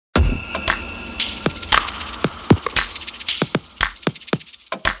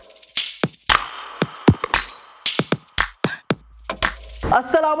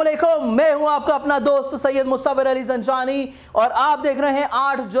अस्सलामुअलैकुम, मैं हूं आपका अपना दोस्त सैयद मुस्तफिर अली ज़ंजानी और आप देख रहे हैं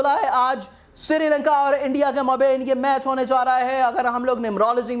 8 जुलाई। आज श्रीलंका और इंडिया के माबैन ये मैच होने जा रहा है। अगर हम लोग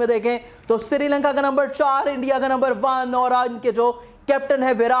न्यूमरोलॉजी में देखें तो श्रीलंका का नंबर 4, इंडिया का नंबर 1 और इनके जो कैप्टन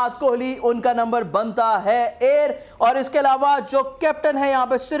है विराट कोहली, उनका नंबर बनता है एयर। और इसके अलावा जो कैप्टन है यहाँ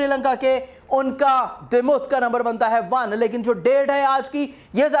पे श्रीलंका के, उनका दिमुथ का नंबर बनता है 1। लेकिन जो डेट है आज की,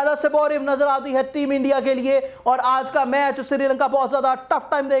 ये ज्यादा सपोर्टिव नजर आती है टीम इंडिया के लिए। और आज का मैच श्रीलंका बहुत ज्यादा टफ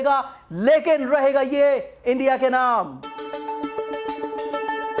टाइम देगा, लेकिन रहेगा ये इंडिया के नाम।